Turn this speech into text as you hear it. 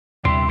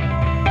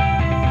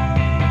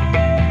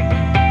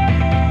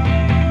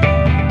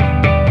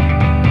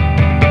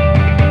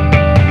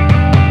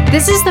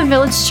This is the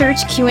Village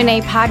Church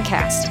Q&A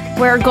podcast,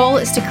 where our goal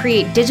is to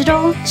create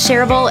digital,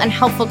 shareable, and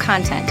helpful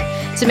content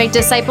to make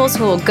disciples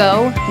who will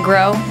go,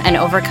 grow, and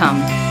overcome.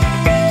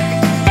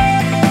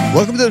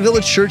 Welcome to the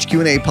Village Church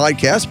Q&A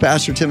podcast.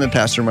 Pastor Tim and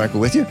Pastor Michael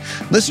with you.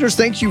 Listeners,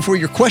 thank you for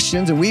your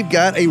questions, and we've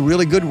got a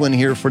really good one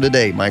here for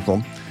today, Michael.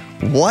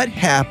 What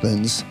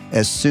happens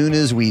as soon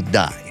as we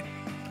die?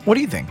 What do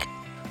you think?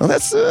 Well,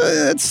 that's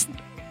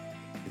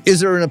is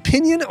there an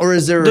opinion or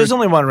is there... There's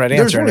only one right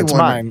answer, and it's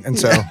mine. And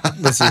so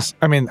this is,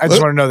 I mean, I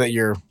just want to know that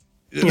you're...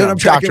 that I'm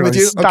tracking with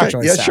you? Okay.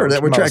 Yeah, sure,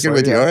 that we're tracking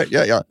with you. All right,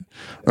 yeah. All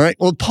right,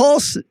 well, Paul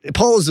is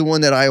the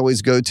one that I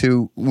always go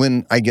to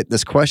when I get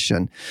this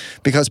question,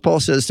 because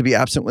Paul says to be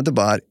absent with the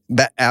body,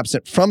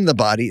 absent from the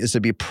body is to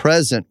be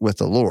present with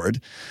the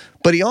Lord.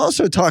 But he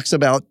also talks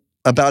about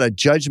a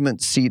judgment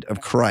seat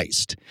of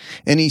Christ.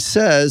 And he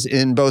says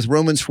in both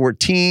Romans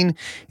 14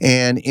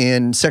 and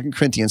in 2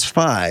 Corinthians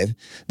 5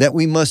 that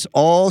we must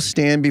all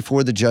stand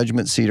before the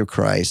judgment seat of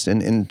Christ,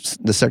 and in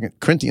the 2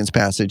 Corinthians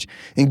passage,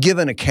 and give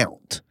an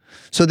account.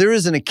 So there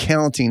is an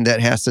accounting that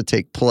has to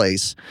take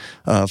place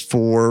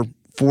for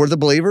the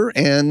believer,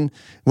 and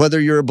whether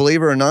you're a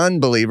believer or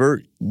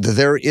non-believer,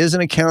 there is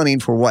an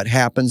accounting for what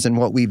happens and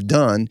what we've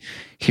done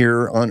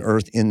here on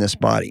earth in this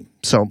body.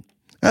 So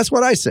that's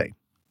what I say.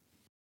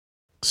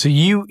 So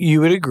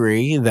you would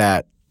agree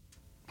that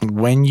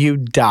when you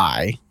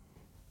die,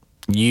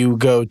 you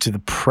go to the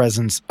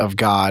presence of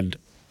God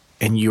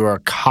and you are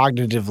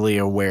cognitively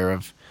aware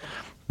of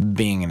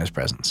being in his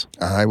presence?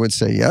 I would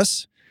say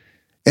yes.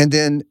 And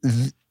then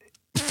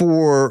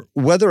for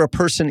whether a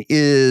person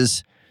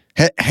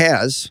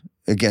has,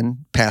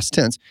 again, past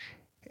tense,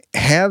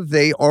 have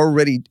they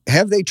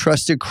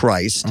trusted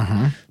Christ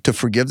to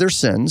forgive their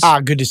sins?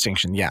 Good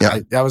distinction. Yeah.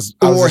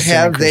 Or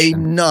have they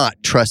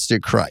not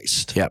trusted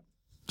Christ? Yep.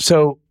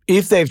 So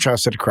if they've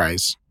trusted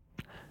Christ,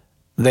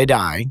 they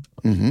die,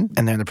 and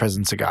they're in the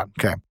presence of God.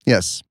 Okay.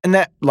 Yes. And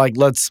that,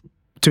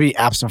 to be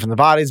absent from the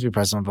body, to be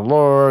present with the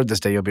Lord, this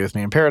day you'll be with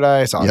me in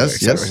paradise, et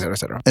cetera, et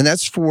cetera. And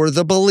that's for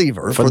the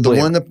believer, for the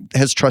one that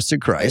has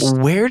trusted Christ.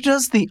 Where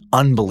does the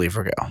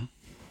unbeliever go?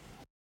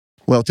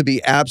 Well, to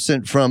be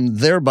absent from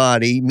their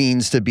body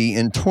means to be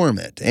in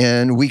torment.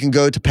 And we can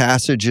go to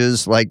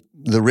passages like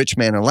the rich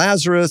man and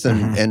Lazarus,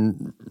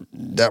 and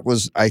that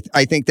was, I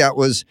think that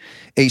was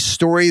a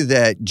story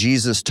that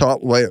Jesus taught,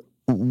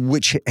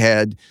 which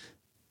had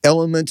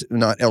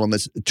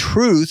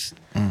truth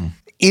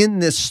in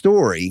this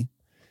story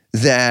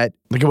that...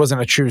 Like it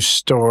wasn't a true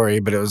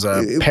story, but it was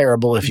a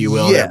parable, if you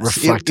will, that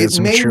reflected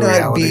some true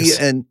realities.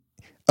 It may not be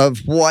of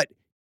what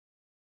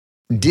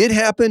did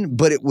happen,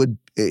 but it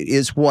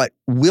is what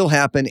will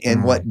happen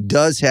and what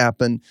does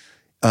happen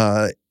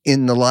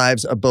in the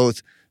lives of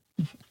both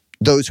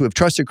those who have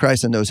trusted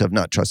Christ and those who have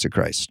not trusted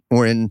Christ.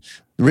 Or in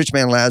the rich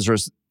man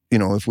Lazarus,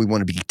 if we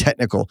want to be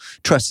technical,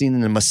 trusting in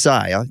the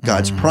Messiah,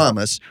 God's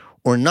promise,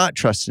 or not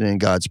trusting in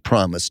God's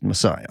promised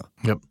Messiah.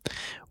 Yep.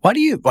 Why do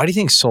you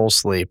think soul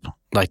sleep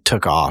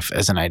took off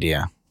as an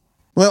idea?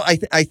 Well,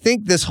 I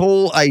think this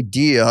whole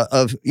idea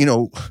of,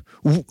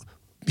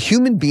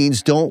 human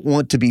beings don't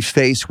want to be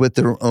faced with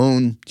their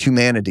own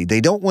humanity.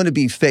 They don't want to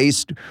be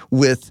faced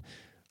with,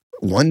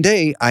 one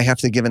day I have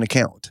to give an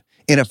account.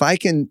 And if I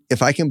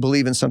can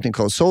believe in something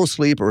called soul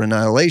sleep or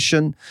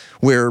annihilation,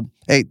 where,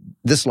 hey,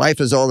 this life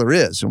is all there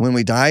is, and when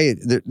we die,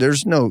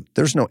 there's no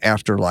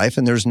afterlife,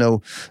 and there's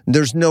no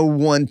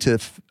one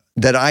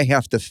that I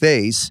have to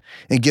face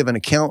and give an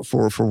account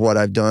for what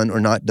I've done or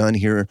not done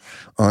here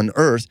on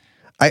earth.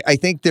 I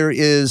think there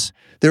is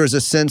a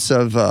sense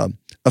of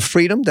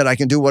freedom that I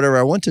can do whatever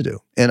I want to do,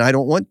 and I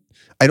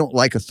don't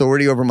like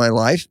authority over my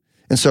life,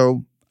 and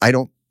so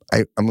I'm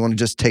going to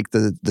just take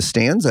the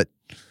stands that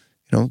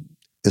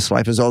this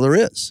life is all there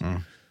is.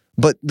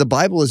 But the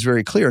Bible is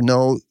very clear.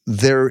 No,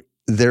 there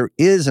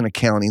is an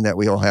accounting that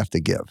we all have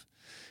to give.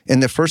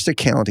 And the first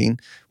accounting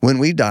when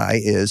we die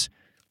is,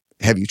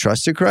 have you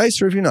trusted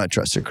Christ or have you not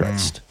trusted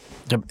Christ?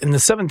 And the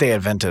Seventh-day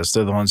Adventists,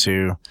 they're the ones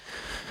who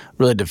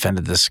really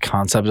defended this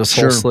concept of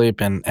soul sleep.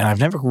 And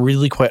I've never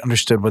really quite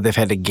understood what they've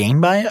had to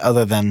gain by it,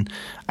 other than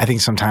I think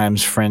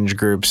sometimes fringe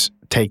groups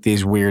take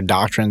these weird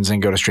doctrines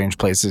and go to strange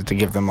places to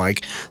give them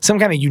some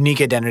kind of unique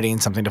identity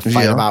and something to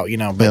fight about,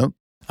 But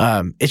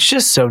it's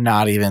just so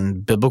not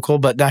even biblical.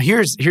 But now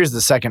here's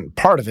the second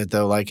part of it,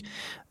 though.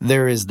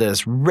 There is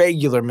this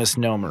regular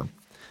misnomer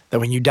that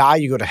when you die,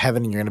 you go to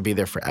heaven and you're going to be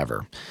there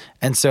forever.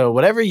 And so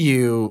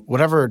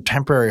whatever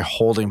temporary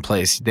holding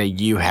place that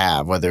you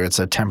have, whether it's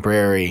a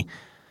temporary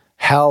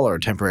hell or a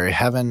temporary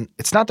heaven,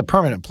 it's not the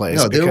permanent place.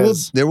 No,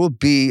 there will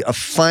be a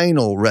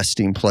final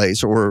resting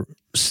place or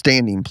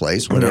standing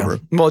place, whatever.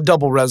 Yeah. Well,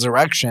 double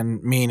resurrection,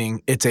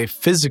 meaning it's a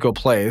physical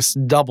place,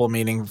 double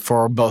meaning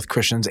for both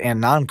Christians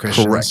and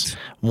non-Christians. Correct.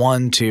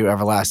 One to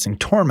everlasting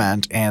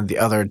torment and the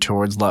other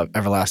towards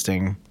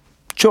everlasting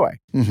joy.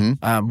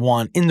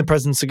 One in the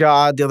presence of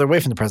God, the other away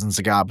from the presence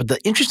of God. But the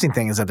interesting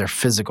thing is that they're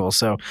physical.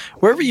 So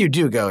wherever you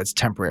do go, it's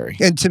temporary.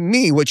 And to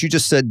me, what you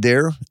just said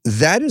there,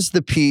 that is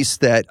the piece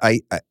that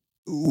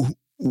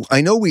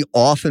I know we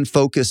often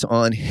focus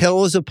on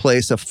hell as a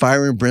place of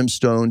fire and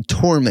brimstone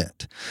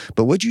torment.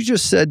 But what you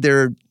just said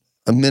there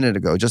a minute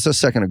ago, just a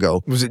second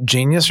ago. Was it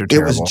genius or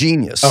terrible? It was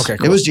genius. Okay,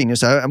 cool. It was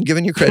genius. I'm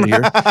giving you credit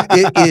here.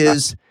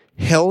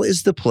 Hell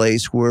is the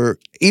place where,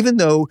 even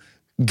though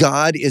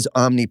God is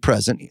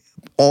omnipresent,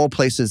 all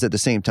places at the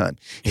same time,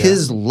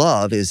 his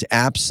love is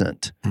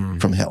absent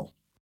from hell.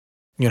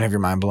 You don't have your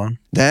mind blown?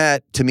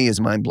 That, to me,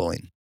 is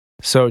mind-blowing.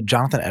 So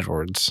Jonathan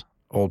Edwards,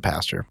 old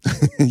pastor.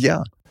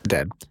 Yeah.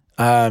 Dead.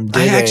 I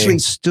actually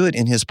stood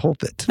in his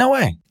pulpit. No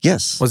way.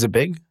 Yes. Was it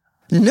big?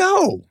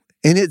 No.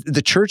 And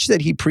the church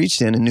that he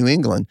preached in New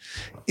England,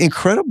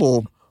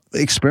 incredible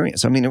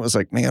experience. I mean, it was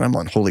like, man, I'm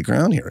on holy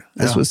ground here.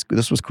 This was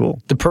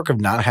cool. The perk of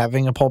not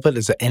having a pulpit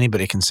is that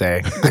anybody can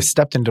say, I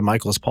stepped into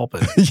Michael's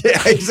pulpit.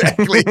 Yeah,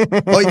 exactly.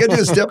 All you got to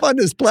do is step on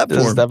this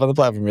platform. Just step on the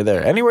platform. You're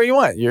there. Anywhere you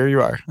want. Here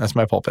you are. That's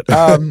my pulpit.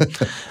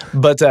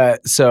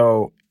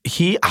 So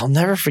I'll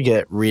never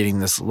forget reading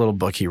this little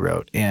book he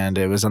wrote, and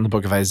it was on the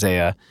book of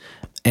Isaiah.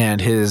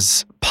 And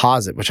his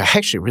posit, which I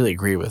actually really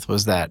agree with,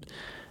 was that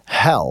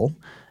hell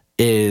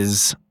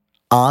is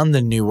on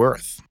the new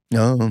earth.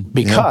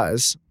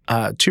 Because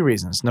two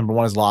reasons. Number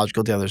one is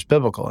logical, the other is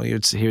biblical. He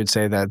would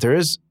say that there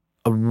is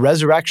a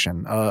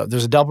resurrection.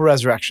 There's a double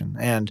resurrection,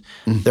 and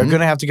they're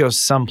going to have to go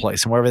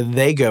someplace, and wherever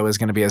they go is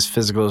going to be as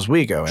physical as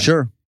we go.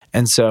 Sure.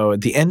 And so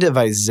at the end of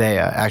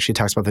Isaiah actually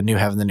talks about the new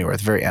heaven, the new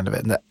earth, very end of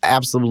it. And the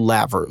absolute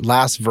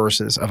last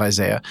verses of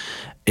Isaiah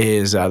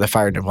is the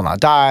fire will not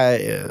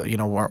die,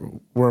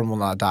 worm will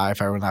not die,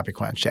 fire will not be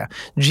quenched. Yeah.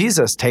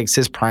 Jesus takes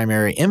his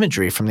primary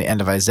imagery from the end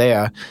of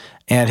Isaiah,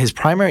 and his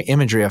primary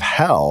imagery of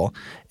hell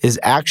is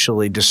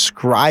actually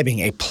describing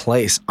a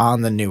place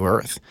on the new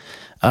earth.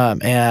 At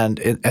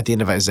the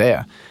end of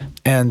Isaiah.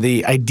 And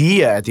the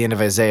idea at the end of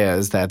Isaiah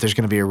is that there's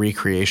going to be a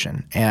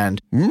recreation.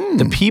 And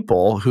the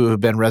people who have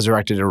been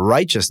resurrected to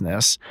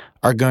righteousness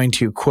are going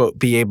to, quote,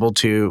 be able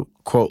to,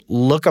 quote,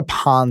 look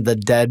upon the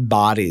dead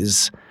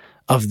bodies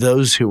of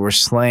those who were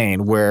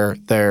slain, where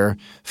their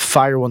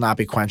fire will not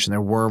be quenched and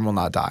their worm will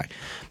not die.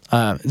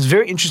 It's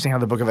very interesting how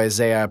the book of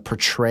Isaiah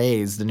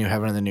portrays the new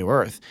heaven and the new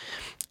earth.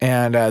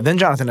 And then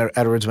Jonathan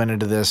Edwards went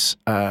into this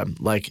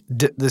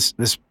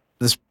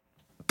this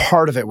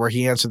part of it where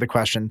he answered the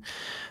question,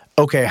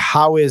 okay,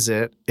 how is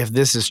it, if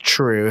this is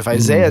true, if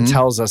Isaiah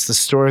tells us the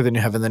story of the new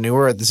heaven and the new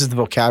earth, this is the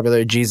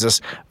vocabulary Jesus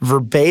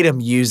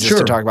verbatim uses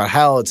to talk about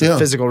hell. It's a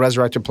physical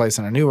resurrected place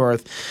on a new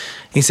earth.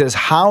 He says,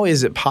 how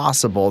is it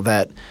possible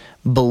that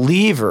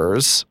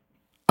believers,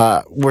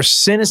 where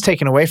sin is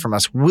taken away from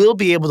us, will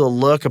be able to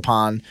look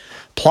upon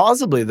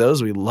plausibly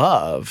those we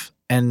love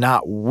and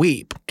not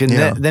weep? And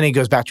then he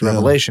goes back to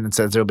Revelation and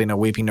says there will be no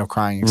weeping, no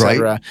crying, etc.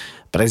 Right.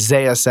 But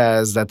Isaiah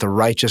says that the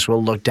righteous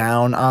will look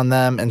down on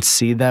them and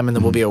see them, and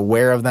then we'll be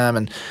aware of them.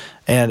 And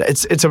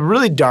it's a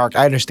really dark.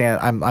 I understand.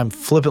 I'm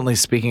flippantly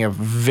speaking of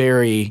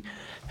very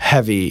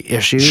heavy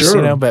issues,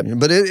 but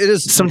it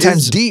is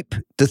sometimes deep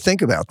to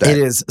think about that. It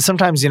is.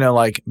 Sometimes,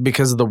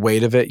 because of the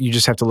weight of it, you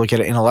just have to look at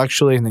it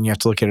intellectually, and then you have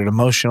to look at it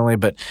emotionally.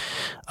 But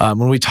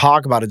when we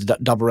talk about a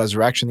double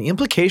resurrection, the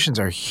implications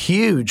are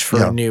huge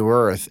for a new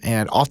earth.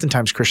 And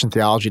oftentimes Christian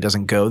theology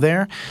doesn't go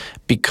there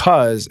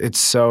because it's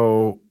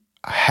so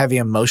heavy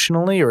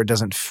emotionally, or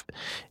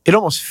it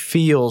almost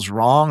feels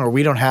wrong, or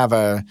we don't have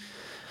a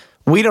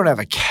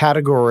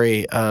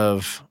category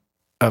of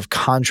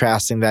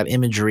contrasting that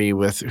imagery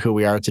with who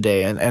we are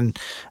today. And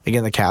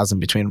again, the chasm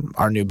between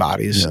our new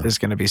bodies is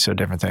going to be so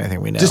different than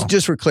anything we know.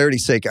 Just for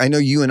clarity's sake, I know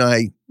you and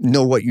I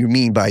know what you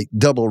mean by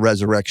double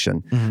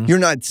resurrection. You're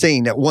not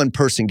saying that one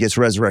person gets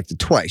resurrected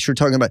twice. You're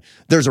talking about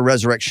there's a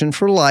resurrection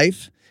for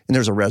life and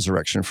there's a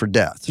resurrection for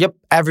death. Yep.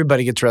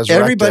 Everybody gets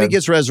resurrected. Everybody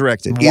gets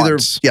resurrected.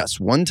 Once.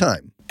 One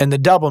time. And the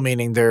double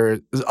meaning,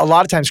 a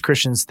lot of times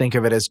Christians think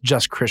of it as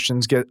just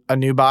Christians get a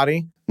new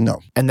body.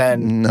 No. And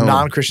then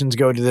non-Christians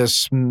go to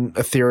this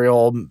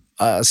ethereal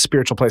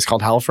spiritual place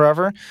called hell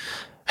forever.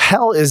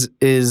 Hell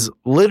is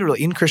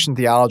literally, in Christian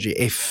theology,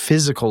 a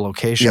physical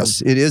location.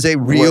 Yes, it is a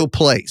real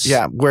place.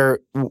 Yeah, where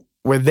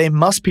they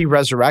must be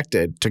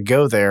resurrected to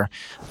go there.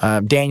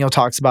 Daniel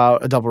talks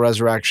about a double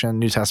resurrection.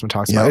 New Testament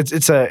talks about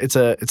it.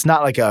 It's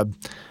not like a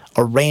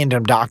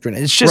random doctrine.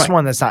 It's just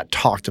one that's not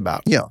talked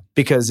about. Yeah,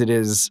 because it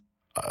is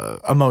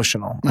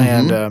emotional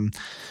and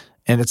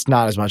it's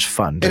not as much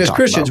fun to And as talk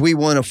Christians, about. we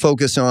want to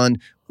focus on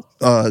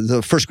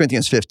the 1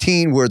 Corinthians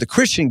 15, where the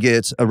Christian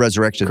gets a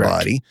resurrected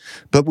body,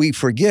 but we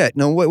forget,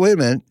 wait a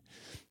minute,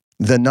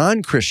 the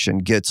non-Christian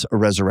gets a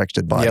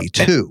resurrected body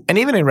too. And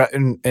even in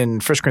 1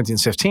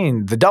 Corinthians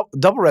 15, the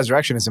double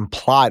resurrection is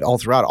implied all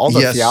throughout. All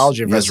the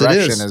theology of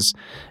resurrection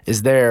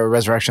is there,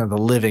 resurrection of the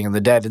living and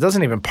the dead. It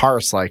doesn't even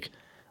parse like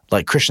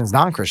Christians,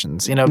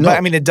 non-Christians, No. But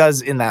I mean, it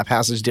does in that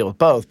passage deal with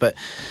both, but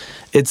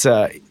it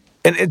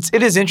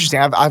is interesting.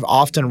 I've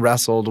often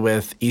wrestled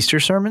with Easter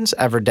sermons,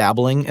 ever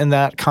dabbling in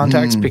that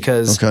context,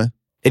 because at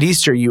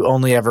Easter you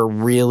only ever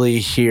really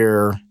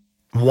hear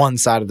one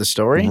side of the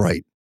story.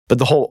 Right. But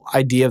the whole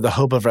idea of the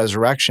hope of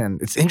resurrection,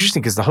 it's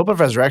interesting because the hope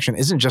of resurrection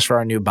isn't just for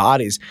our new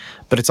bodies,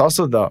 but it's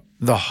also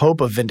the hope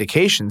of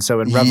vindication. So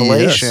in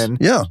Revelation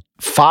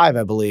 5,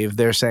 I believe,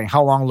 they're saying,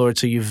 how long, Lord,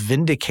 till you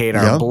vindicate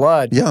our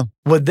blood? Yeah.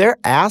 What they're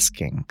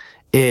asking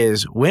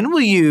is, when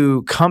will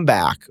you come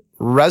back,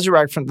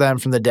 resurrect them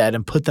from the dead,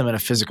 and put them in a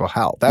physical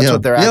hell? That's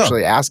what they're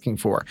actually asking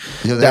for.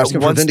 Yeah, they're asking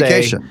for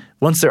vindication.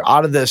 Once they're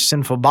out of this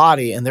sinful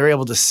body and they're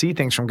able to see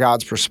things from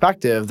God's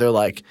perspective, they're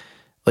like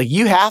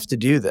you have to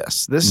do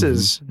this. This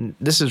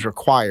is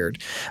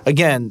required.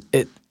 Again,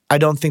 I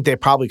don't think they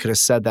probably could have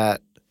said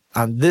that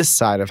on this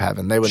side of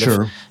heaven. They would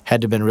have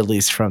had to been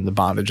released from the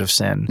bondage of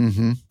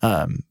sin.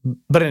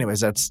 But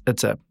anyways,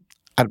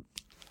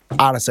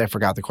 honestly, I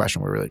forgot the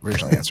question we were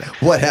originally answering.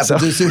 What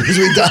happens as soon as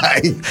we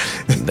die?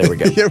 There we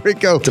go. Here we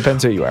go.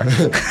 Depends who you are.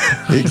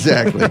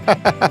 Exactly.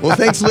 Well,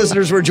 thanks,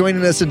 listeners, for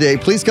joining us today.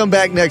 Please come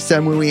back next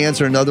time when we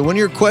answer another one of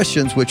your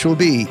questions, which will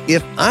be,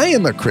 if I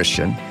am a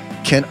Christian,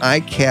 can I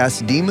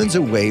cast demons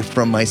away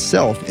from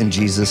myself in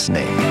Jesus'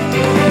 name?